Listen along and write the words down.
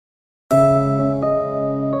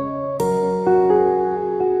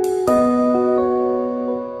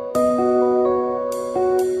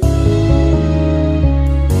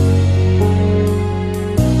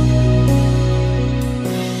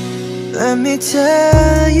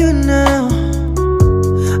tell you now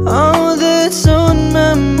all that's on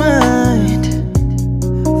my mind.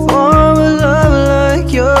 For a love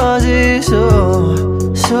like yours is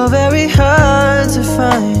so very hard to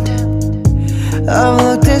find. I've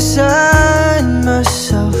looked inside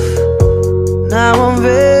myself, now I'm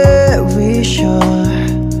very sure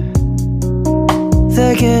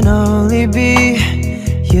there can only be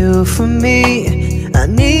you for me. I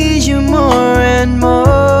need you more and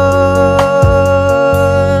more.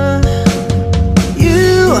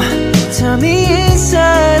 You tell me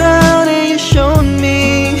inside out and you showed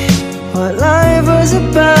me what life was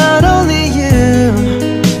about. Only you,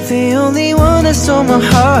 the only one that stole my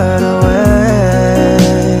heart away.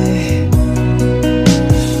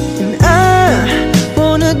 And I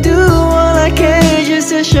wanna do all I can just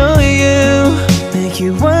to show you, make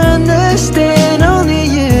you understand. Only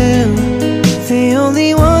you, the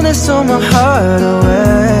only one that stole my heart away.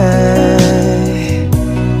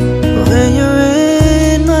 When you're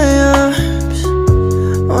in my arms,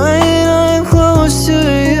 when I'm close to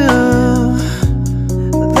you,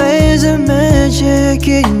 there's a magic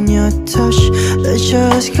in your touch that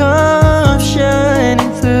just comes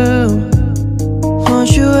shining through. Want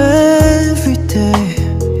you every day,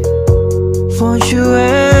 want you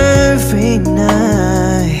every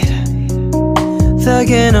night. There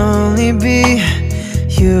can only be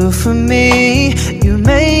you for me. You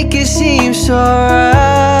make it seem so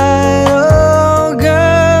right, oh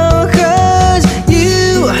girl. Cause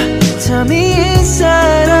you tell me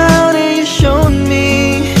inside out and you showed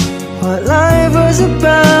me what life was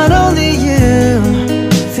about. Only you,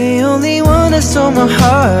 the only one that stole my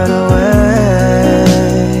heart away.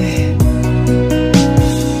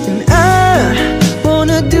 And I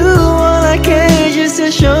wanna do all I can just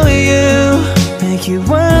to show you, make you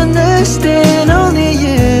understand. Only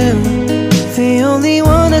you, the only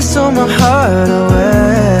one that stole my heart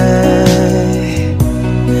away.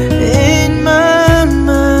 In my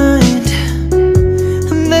mind,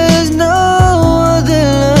 there's no other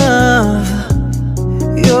love.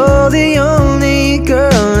 You're the only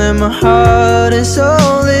girl in my heart and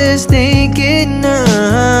soul is thinking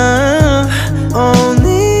of. Only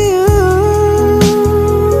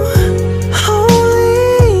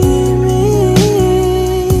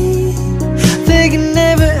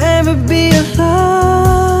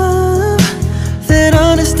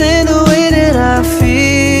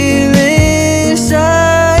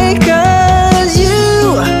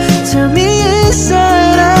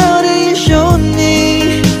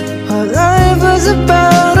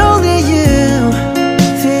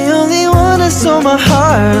my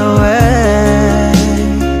heart away.